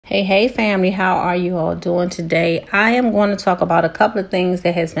Hey family, how are you all doing today? I am going to talk about a couple of things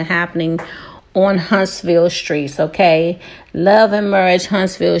that has been happening on Huntsville streets, okay? Love and Marriage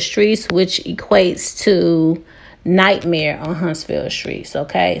Huntsville streets, which equates to nightmare on Huntsville streets,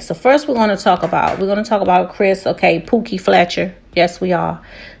 okay? So first we're going to talk about Chris, okay? Pookie Fletcher. Yes, we are.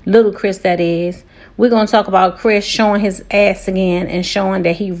 Little Chris, that is. We're going to talk about Chris showing his ass again and showing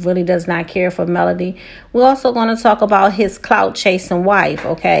that he really does not care for Melody. We're also going to talk about his clout chasing wife,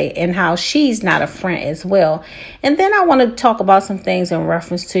 okay, and how she's not a friend as well. And then I want to talk about some things in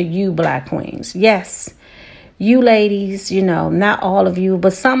reference to you black queens. Yes, you ladies, not all of you,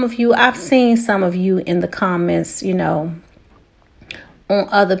 but some of you. I've seen some of you in the comments, on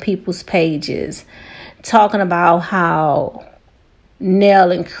other people's pages talking about how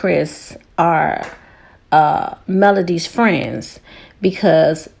Nell and Chris are Melody's friends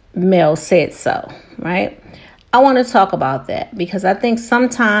because Mel said so, right? I want to talk about that because I think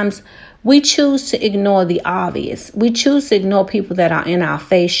sometimes we choose to ignore the obvious. We choose to ignore people that are in our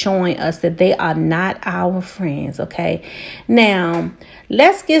face showing us that they are not our friends, okay? Now,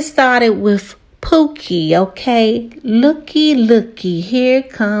 let's get started with Pookie, okay? Looky, here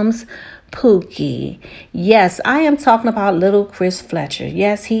comes Pookie. Yes, I am talking about little Chris Fletcher.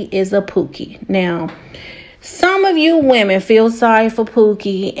 Yes, he is a Pookie. Now, some of you women feel sorry for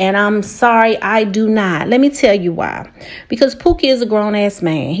Pookie, and I'm sorry, I do not. Let me tell you why. Because Pookie is a grown-ass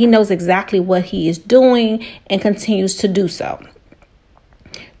man. He knows exactly what he is doing and continues to do so.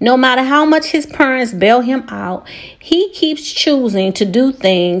 No matter how much his parents bail him out, he keeps choosing to do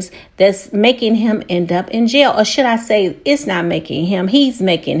things that's making him end up in jail. Or should I say, it's not making him. He's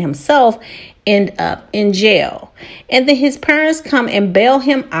making himself end up in jail. And then his parents come and bail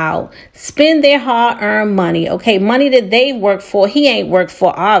him out, spend their hard-earned money. Okay, money that they work for. He ain't worked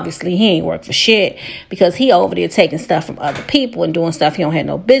for, obviously. He ain't worked for shit because he over there taking stuff from other people and doing stuff he don't have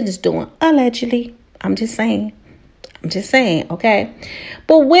no business doing. Allegedly. I'm just saying, okay?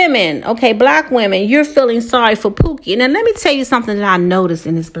 But women, okay, black women, you're feeling sorry for Pookie. Now, let me tell you something that I noticed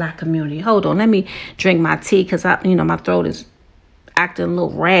in this black community. Hold on, let me drink my tea because my throat is acting a little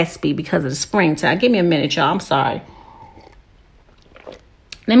raspy because of the springtime. Give me a minute, y'all. I'm sorry.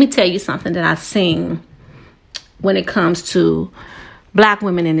 Let me tell you something that I've seen when it comes to black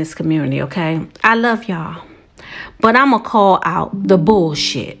women in this community, okay? I love y'all, but I'm going to call out the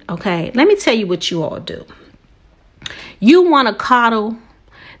bullshit, okay? Let me tell you what you all do. You want to coddle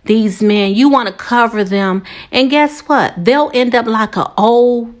these men. You want to cover them. And guess what? They'll end up like an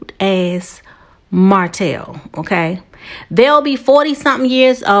old ass Martell. Okay. They'll be 40-something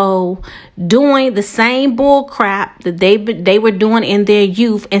years old doing the same bull crap that they were doing in their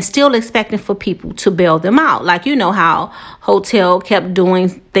youth and still expecting for people to bail them out. Like, you know how Hotel kept doing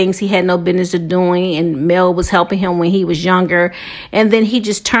things he had no business doing and Mel was helping him when he was younger. And then he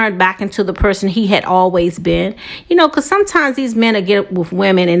just turned back into the person he had always been. Because sometimes these men will get with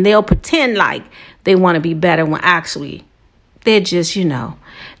women and they'll pretend like they want to be better when actually they're just,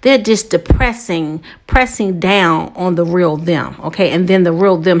 they're just pressing down on the real them, okay? And then the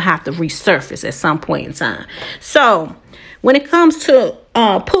real them have to resurface at some point in time. So when it comes to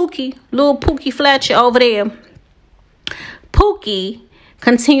Pookie, little Pookie Fletcher over there, Pookie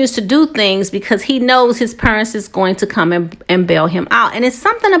continues to do things because he knows his parents is going to come and bail him out. And it's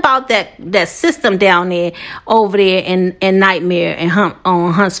something about that system down there over there in Nightmare and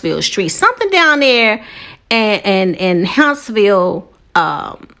on Huntsville Street. Something down there and Huntsville,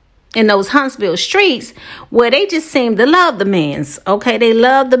 in those Huntsville streets where they just seem to love the men's, okay? They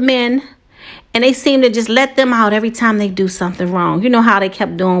love the men and they seem to just let them out every time they do something wrong. You know how they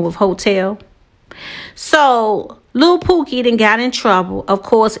kept doing with Hotel? So Lil Pookie then got in trouble. Of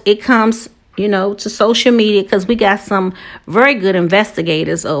course, it comes, to social media because we got some very good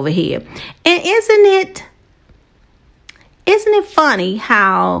investigators over here. And isn't it funny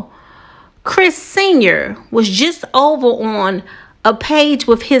how Chris Sr. was just over on a page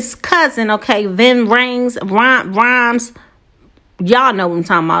with his cousin, okay, Rhymes. Y'all know what I'm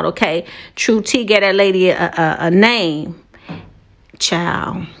talking about, okay? True T gave that lady a name,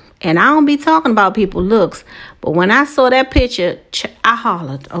 child. And I don't be talking about people's looks, but when I saw that picture, I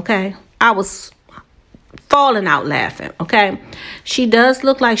hollered, okay? I was falling out laughing, okay? She does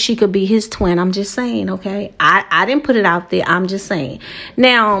look like she could be his twin. I'm just saying, okay? I didn't put it out there. I'm just saying.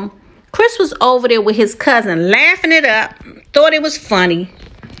 Now, Chris was over there with his cousin laughing it up, thought it was funny.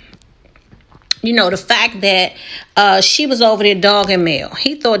 The fact that she was over there dogging Mel.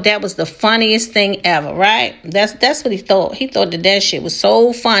 He thought that was the funniest thing ever, right? That's what he thought. He thought that shit was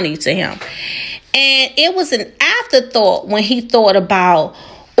so funny to him. And it was an afterthought when he thought about,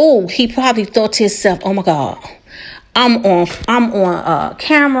 he probably thought to himself, oh my God, I'm on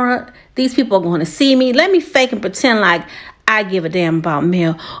camera. These people are going to see me. Let me fake and pretend like I give a damn about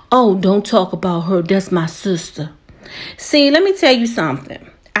Mel. Oh, don't talk about her. That's my sister. See, let me tell you something.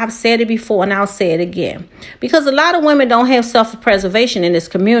 I've said it before and I'll say it again. Because a lot of women don't have self-preservation in this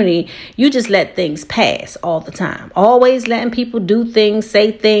community. You just let things pass all the time. Always letting people do things,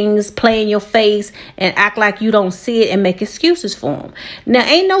 say things, play in your face, and act like you don't see it and make excuses for them. Now,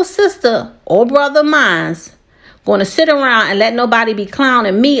 ain't no sister or brother of mine's going to sit around and let nobody be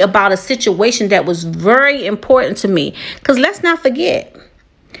clowning me about a situation that was very important to me. Because let's not forget,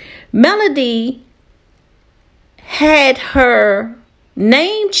 Melody had her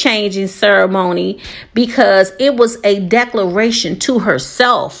name-changing ceremony because it was a declaration to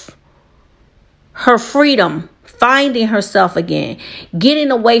herself, her freedom, finding herself again,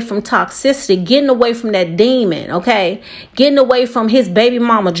 getting away from toxicity, getting away from that demon, okay? Getting away from his baby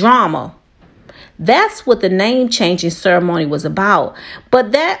mama drama. That's what the name-changing ceremony was about.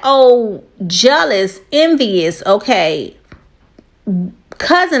 But that old jealous, envious, okay,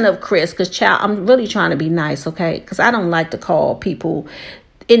 cousin of Chris, because child, I'm really trying to be nice, okay? Because I don't like to call people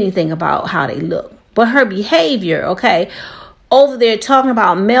anything about how they look. But her behavior, okay, over there talking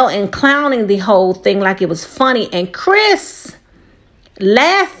about Mel and clowning the whole thing like it was funny, and Chris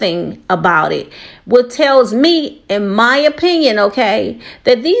laughing about it, what tells me, in my opinion, okay,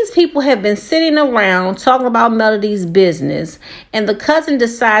 that these people have been sitting around talking about Melody's business, and the cousin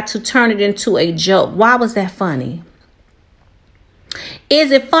decided to turn it into a joke. Why was that funny?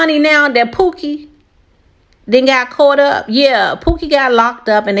 Is it funny now that Pookie then got caught up? Yeah, Pookie got locked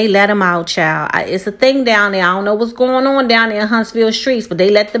up and they let him out, child. It's a thing down there. I don't know what's going on down there in Huntsville streets, but they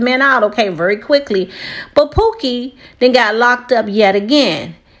let the men out, okay, very quickly. But Pookie then got locked up yet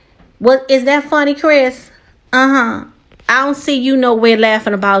again. What is that funny, Chris? I don't see you nowhere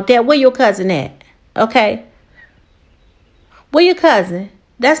laughing about that. Where your cousin at? Okay. Where your cousin?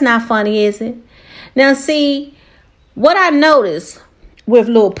 That's not funny, is it? Now, see, what I noticed with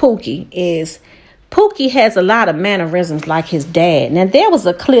little Pookie is Pookie has a lot of mannerisms like his dad. Now, there was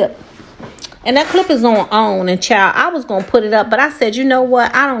a clip, and that clip is on OWN, and child, I was going to put it up, but I said, you know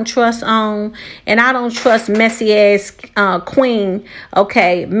what? I don't trust OWN, and I don't trust messy-ass Queen,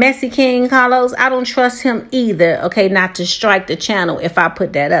 okay? Messy King Carlos, I don't trust him either, okay? Not to strike the channel if I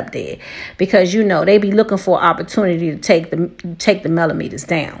put that up there. Because, you know, they be looking for an opportunity to take the millimeters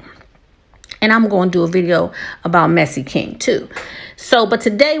down. And I'm going to do a video about Messy King too. So, but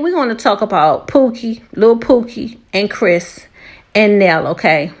today we're going to talk about Pookie, Lil Pookie, and Chris, and Nell,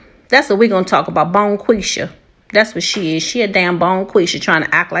 okay? That's what we're going to talk about. Bonquisha. That's what she is. She a damn Bonquisha trying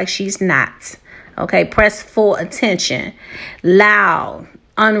to act like she's not. Okay? Press for attention. Loud.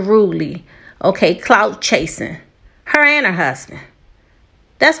 Unruly. Okay? Clout chasing. Her and her husband.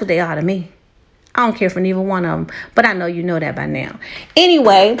 That's what they are to me. I don't care for neither one of them. But I know you know that by now.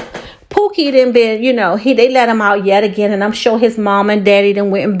 Anyway, Pookie done been, you know, they let him out yet again. And I'm sure his mom and daddy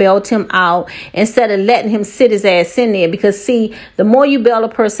done went and bailed him out instead of letting him sit his ass in there. Because, see, the more you bail a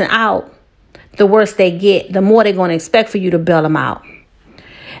person out, the worse they get. The more they're going to expect for you to bail them out.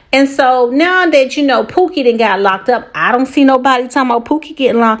 And so now that, you know, Pookie done got locked up, I don't see nobody talking about Pookie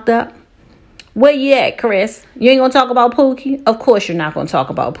getting locked up. Where you at, Chris? You ain't going to talk about Pookie? Of course you're not going to talk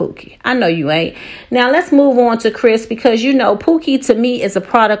about Pookie. I know you ain't. Now, let's move on to Chris because, you know, Pookie to me is a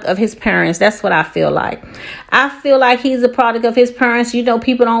product of his parents. That's what I feel like. I feel like he's a product of his parents. You know,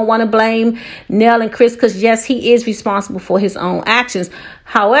 people don't want to blame Nell and Chris because, yes, he is responsible for his own actions.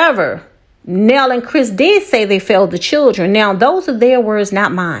 However, Nell and Chris did say they failed the children. Now, those are their words,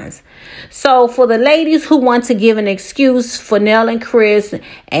 not mine. So, for the ladies who want to give an excuse for Nell and Chris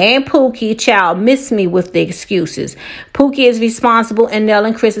and Pookie, child, miss me with the excuses. Pookie is responsible and Nell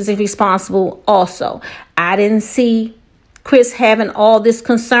and Chris is responsible also. I didn't see Chris having all this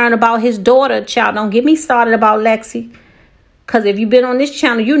concern about his daughter, child. Don't get me started about Lexi. Because if you've been on this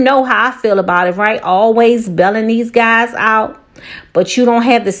channel, you know how I feel about it, right? Always belling these guys out. But you don't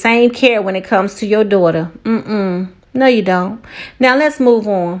have the same care when it comes to your daughter. No, you don't. Now, let's move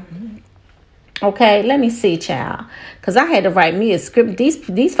on. Okay, let me see, child. Because I had to write me a script.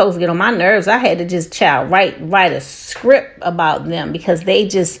 These folks get on my nerves. I had to just, child, write a script about them because they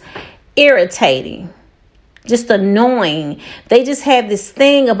just irritating. Just annoying. They just have this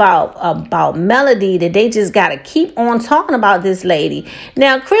thing about Melody that they just got to keep on talking about this lady.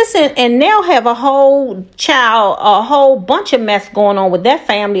 Now, Chris and Nell have a whole bunch of mess going on with that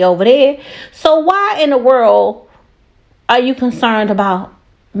family over there. So why in the world are you concerned about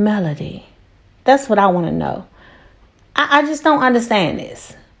Melody? That's what I want to know. I just don't understand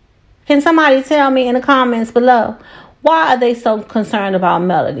this. Can somebody tell me in the comments below? Why are they so concerned about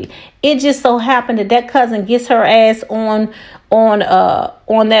Melody? It just so happened that cousin gets her ass on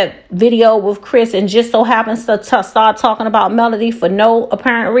that video with Chris, and just so happens to start talking about Melody for no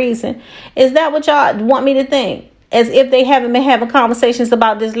apparent reason. Is that what y'all want me to think? As if they haven't been having conversations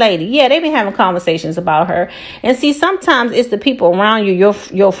about this lady. Yeah, they've been having conversations about her. And see, sometimes it's the people around you,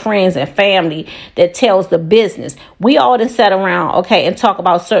 your friends and family, that tells the business. We all done sat around, okay, and talk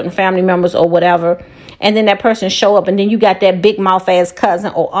about certain family members or whatever. And then that person show up, and then you got that big mouth ass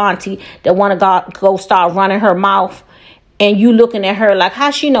cousin or auntie that want to go start running her mouth. And you looking at her like,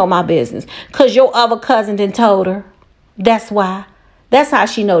 how she know my business? Because your other cousin done told her. That's why. That's how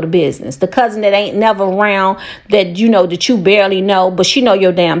she know the business. The cousin that ain't never around, that you know, that you barely know, but she know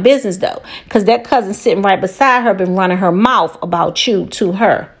your damn business though. Because that cousin sitting right beside her been running her mouth about you to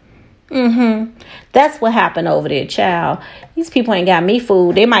her. That's what happened over there, child. These people ain't got me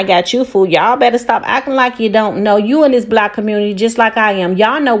fooled. They might got you fooled. Y'all better stop acting like you don't know. You in this black community just like I am.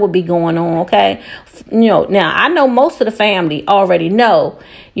 Y'all know what be going on, okay? You know, now I know most of the family already know,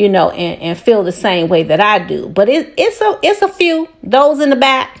 you know, and feel the same way that I do. But it's a few, those in the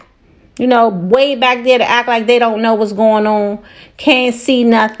back, you know, way back there, to act like they don't know what's going on, can't see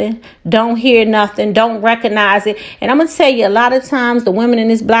nothing, don't hear nothing, don't recognize it. And I'm going to tell you, a lot of times the women in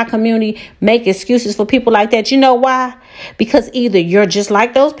this black community make excuses for people like that. You know why? Because either you're just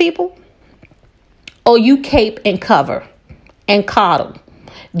like those people, or you cape and cover and coddle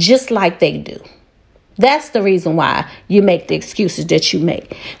just like they do. That's the reason why you make the excuses that you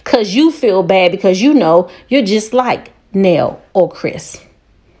make. Because you feel bad because you know you're just like Nell or Chris.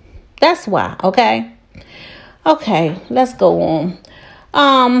 That's why, okay? Okay, let's go on.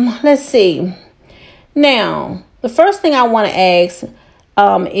 Let's see. Now, the first thing I want to ask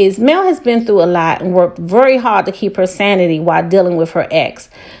is Mel has been through a lot and worked very hard to keep her sanity while dealing with her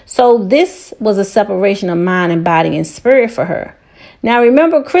ex. So this was a separation of mind and body and spirit for her. Now,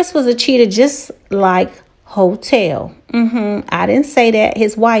 remember, Chris was a cheater just like Hotel. I didn't say that.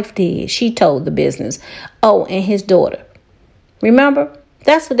 His wife did. She told the business. Oh, and his daughter. Remember?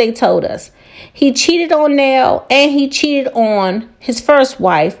 That's what they told us. He cheated on Nell, and he cheated on his first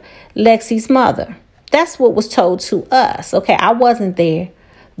wife, Lexi's mother. That's what was told to us. Okay, I wasn't there.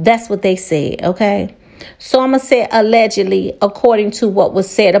 That's what they said. Okay. So I'm going to say allegedly, according to what was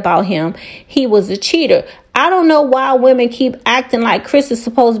said about him, he was a cheater. I don't know why women keep acting like Chris is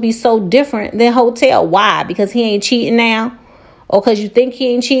supposed to be so different than Hotel. Why? Because he ain't cheating now? Or because you think he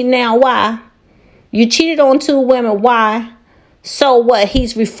ain't cheating now? Why? You cheated on 2 women. Why? So what?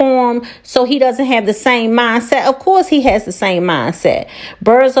 He's reformed, so he doesn't have the same mindset. Of course he has the same mindset.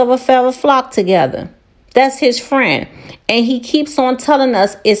 Birds of a feather flock together. That's his friend. And he keeps on telling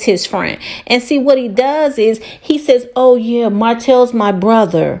us it's his friend. And see, what he does is he says, oh yeah, Martell's my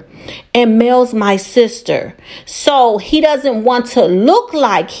brother and Mel's my sister. So he doesn't want to look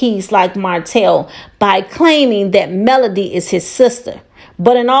like he's like Martell by claiming that Melody is his sister.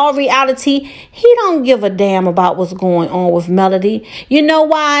 But in all reality, he don't give a damn about what's going on with Melody. You know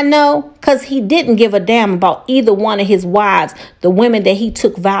why I know? Because he didn't give a damn about either one of his wives, the women that he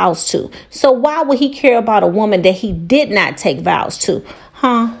took vows to. So why would he care about a woman that he did not take vows to?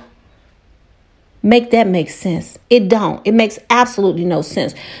 Huh? Make that make sense? It don't. It makes absolutely no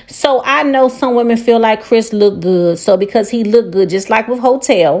sense. So I know some women feel like Chris looked good. So because he looked good, just like with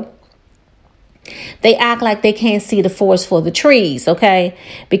Hotel, they act like they can't see the forest for the trees, okay?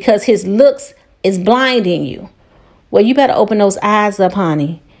 Because his looks is blinding you. Well, you better open those eyes up,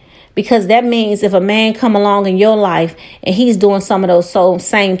 honey. Because that means if a man come along in your life and he's doing some of those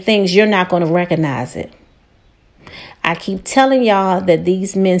same things, you're not going to recognize it. I keep telling y'all that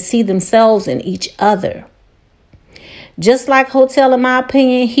these men see themselves in each other. Just like Hotel, in my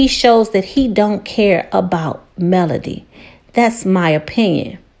opinion, he shows that he don't care about Melody. That's my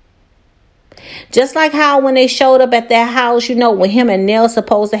opinion. Just like how when they showed up at that house, you know, when him and Nell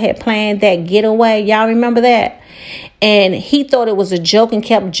supposed to have planned that getaway. Y'all remember that? And he thought it was a joke and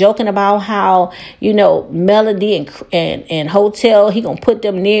kept joking about how, you know, Melody and Hotel, he gonna put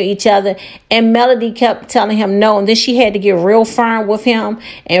them near each other. And Melody kept telling him no. And then she had to get real firm with him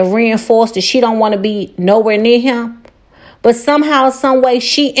and reinforce that she don't want to be nowhere near him. But somehow, some way,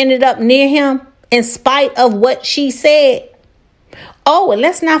 she ended up near him in spite of what she said. Oh, and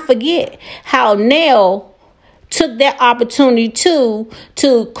let's not forget how Nell took that opportunity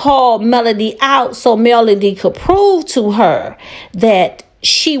to call Melody out so Melody could prove to her that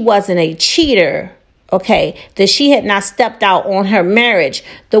she wasn't a cheater, okay, that she had not stepped out on her marriage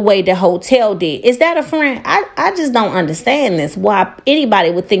the way the Hotel did. Is that a friend? I just don't understand this, why anybody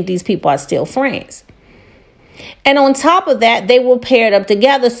would think these people are still friends. And on top of that, they were paired up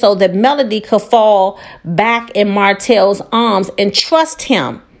together so that Melody could fall back in Martell's arms and trust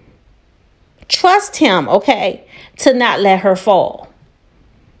him. Trust him, okay, to not let her fall.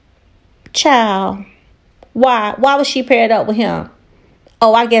 Child, why? Why was she paired up with him?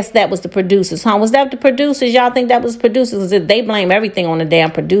 Oh, I guess that was the producers, huh? Was that the producers? Y'all think that was producers? Because they blame everything on the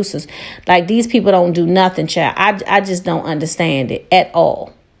damn producers. Like, these people don't do nothing, child. I just don't understand it at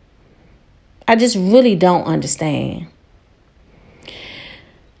all. I just really don't understand.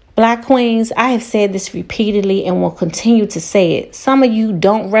 Black queens, I have said this repeatedly and will continue to say it. Some of you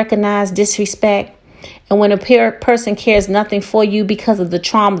don't recognize disrespect. And when a person cares nothing for you because of the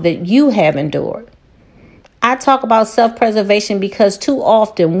trauma that you have endured. I talk about self-preservation because too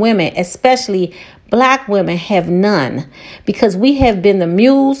often women, especially black women, have none. Because we have been the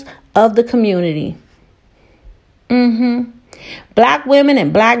mules of the community. Black women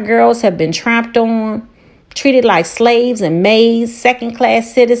and black girls have been tramped on, treated like slaves and maids,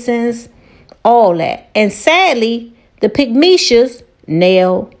 second-class citizens, all that. And sadly, the pygmishas,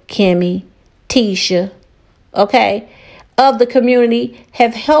 Nell, Kimmy, Tisha, okay, of the community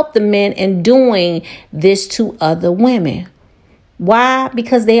have helped the men in doing this to other women. Why?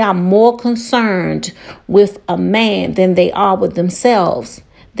 Because they are more concerned with a man than they are with themselves.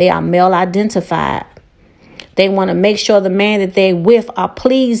 They are male identified. They want to make sure the man that they're with are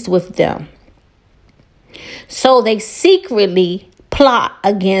pleased with them. So they secretly plot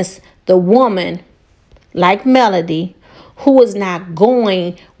against the woman like Melody, who is not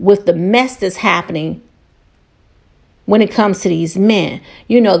going with the mess that's happening when it comes to these men.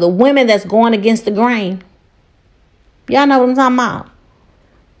 You know, the women that's going against the grain. Y'all know what I'm talking about.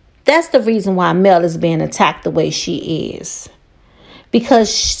 That's the reason why Mel is being attacked the way she is.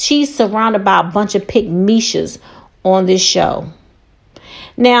 Because she's surrounded by a bunch of pygmishas on this show.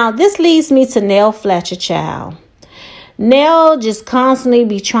 Now, this leads me to Nell Fletcher, child. Nell just constantly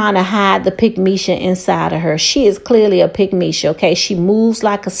be trying to hide the pygmisha inside of her. She is clearly a pygmisha, okay? She moves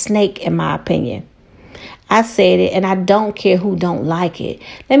like a snake, in my opinion. I said it, and I don't care who don't like it.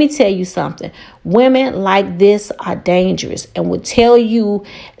 Let me tell you something. Women like this are dangerous and will tell you,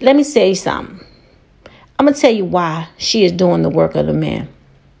 let me tell you something. I'm going to tell you why she is doing the work of the man.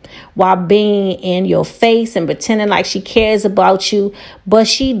 While being in your face and pretending like she cares about you, but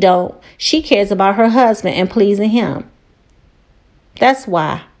she don't. She cares about her husband and pleasing him. That's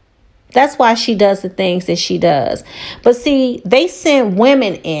why. That's why she does the things that she does. But see, they send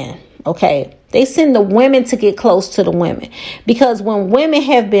women in, okay? They send the women to get close to the women. Because when women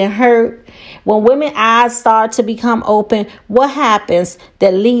have been hurt, when women's eyes start to become open, what happens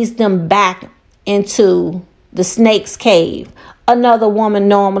that leads them back into the snake's cave? Another woman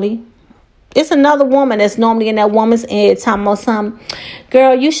normally. It's another woman that's normally in that woman's head talking about something.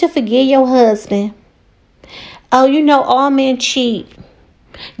 Girl, you should forgive your husband. Oh, you know, all men cheat.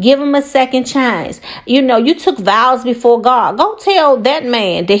 Give him a second chance. You know, you took vows before God. Go tell that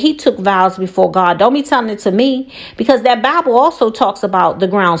man that he took vows before God. Don't be telling it to me. Because that Bible also talks about the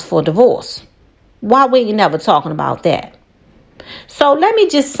grounds for divorce. Why we ain't never talking about that? So let me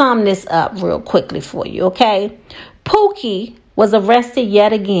just sum this up real quickly for you, okay? Pookie was arrested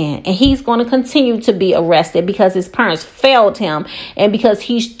yet again, and he's going to continue to be arrested because his parents failed him and because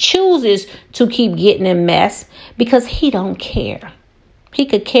he chooses to keep getting in mess because he don't care. He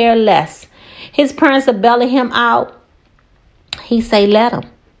could care less. His parents are bailing him out. He say, let him.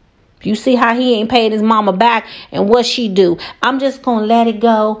 You see how he ain't paid his mama back, and what she do? I'm just going to let it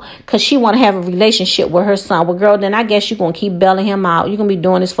go because she want to have a relationship with her son. Well, girl, then I guess you're going to keep bailing him out. You're going to be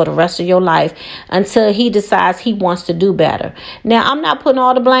doing this for the rest of your life until he decides he wants to do better. Now, I'm not putting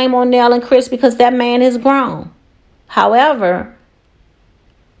all the blame on Nell and Chris because that man is grown. However,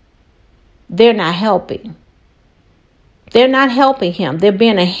 they're not helping. They're not helping him. They're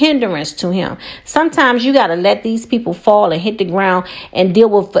being a hindrance to him. Sometimes you got to let these people fall and hit the ground and deal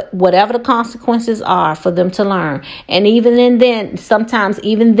with whatever the consequences are for them to learn. And sometimes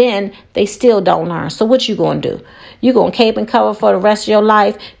even then, they still don't learn. So what you going to do? You going to cape and cover for the rest of your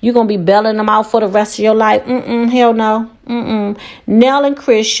life? You going to be bailing them out for the rest of your life? Hell no. Nell and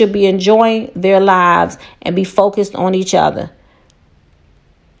Chris should be enjoying their lives and be focused on each other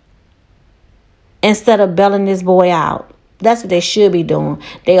instead of bailing this boy out. That's what they should be doing.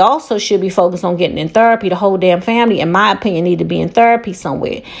 They also should be focused on getting in therapy. The whole damn family, in my opinion, need to be in therapy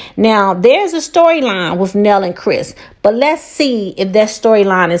somewhere. Now, there's a storyline with Nell and Chris. But let's see if that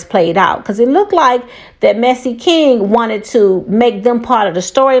storyline is played out. Because it looked like that Messy King wanted to make them part of the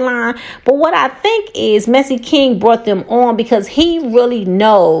storyline. But what I think is Messy King brought them on because he really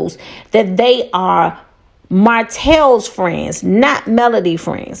knows that they are Martell's friends, not Melody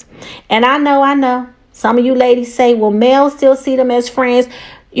friends. And I know. Some of you ladies say, well, Mel still see them as friends.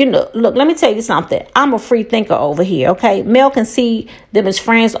 You know, look, let me tell you something. I'm a free thinker over here, okay? Mel can see them as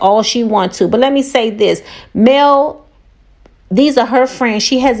friends all she wants to. But let me say this. Mel, these are her friends.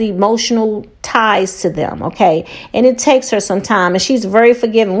 She has emotional ties to them, okay? And it takes her some time. And she's very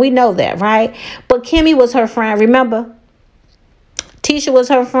forgiving. We know that, right? But Kimmy was her friend, remember? Tisha was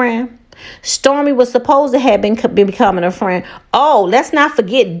her friend. Stormy was supposed to have been becoming a friend. Oh, let's not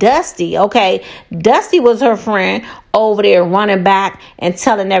forget Dusty, okay? Dusty was her friend over there running back and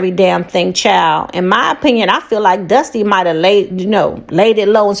telling every damn thing, child. In my opinion, I feel like Dusty might have laid it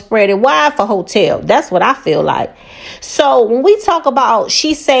low and spread it wide for Hotel. That's what I feel like. So when we talk about,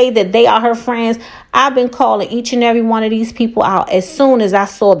 she say that they are her friends, I've been calling each and every one of these people out as soon as I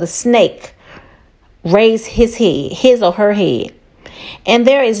saw the snake raise his or her head. And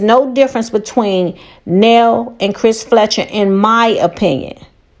there is no difference between Nell and Chris Fletcher, in my opinion.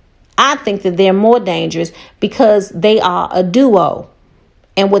 I think that they're more dangerous because they are a duo.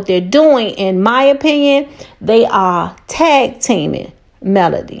 And what they're doing, in my opinion, they are tag teaming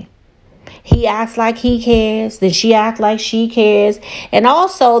Melody. He acts like he cares, then she acts like she cares. And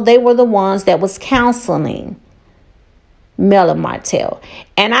also, they were the ones that was counseling Mel and Martell.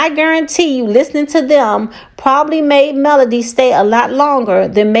 And I guarantee you, listening to them probably made Melody stay a lot longer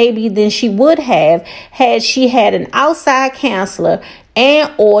than she would have had she had an outside counselor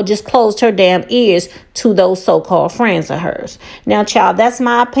and or just closed her damn ears to those so-called friends of hers. Now, child, that's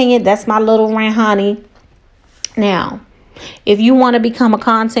my opinion. That's my little rant, honey. Now, if you want to become a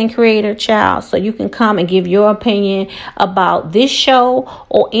content creator, child, so you can come and give your opinion about this show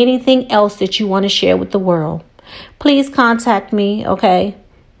or anything else that you want to share with the world, please contact me, okay?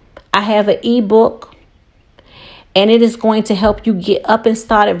 I have an ebook, and it is going to help you get up and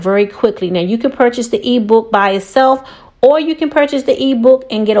started very quickly. Now, you can purchase the ebook by itself, or you can purchase the ebook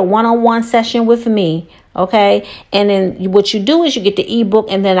and get a one-on-one session with me, okay? And then what you do is you get the ebook,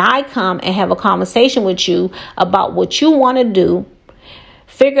 and then I come and have a conversation with you about what you want to do.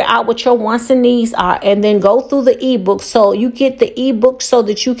 Figure out what your wants and needs are, and then go through the ebook. So you get the ebook so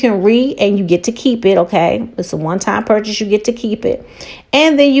that you can read and you get to keep it, okay? It's a one-time purchase. You get to keep it.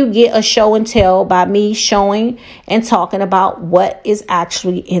 And then you get a show and tell by me showing and talking about what is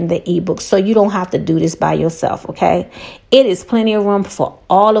actually in the ebook. So you don't have to do this by yourself, okay? It is plenty of room for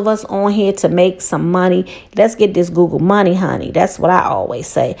all of us on here to make some money. Let's get this Google money, honey. That's what I always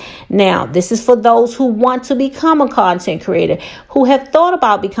say. Now, this is for those who want to become a content creator, who have thought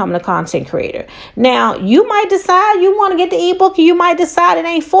about becoming a content creator. Now, you might decide you want to get the ebook, and you might decide it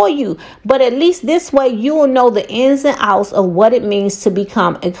ain't for you. But at least this way, you will know the ins and outs of what it means to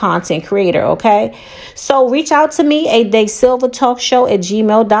become a content creator, okay? So reach out to me at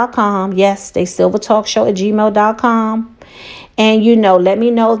daysilvertalkshow@gmail.com. Yes, daysilvertalkshow@gmail.com. And, let me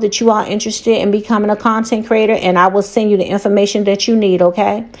know that you are interested in becoming a content creator, and I will send you the information that you need,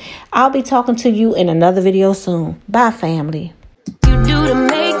 okay? I'll be talking to you in another video soon. Bye, family. You do to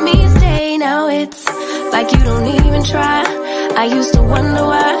make me stay. Now it's like you don't even try. I used to wonder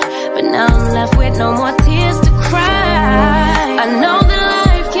why, but now I'm left with no more tears to cry. I know that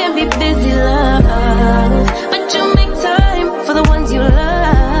life can be busy, love, but you make time for the ones you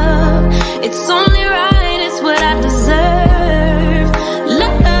love. It's only right, it's what I deserve.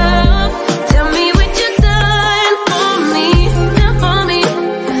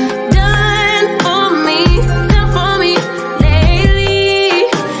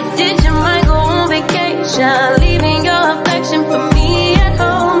 Leaving your affection for me at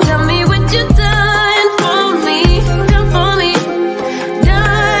home. Tell me what you done for me, done for me,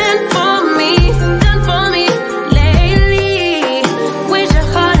 done for me, done for me lately. Where's your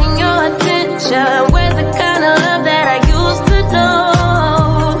heart and your attention? Where's the kind of love that I used to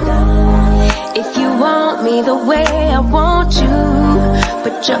know? If you want me the way I want you,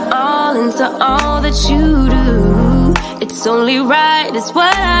 put your all into all that you do. It's only right, it's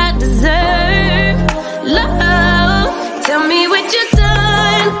what I deserve. Love, tell me what you done.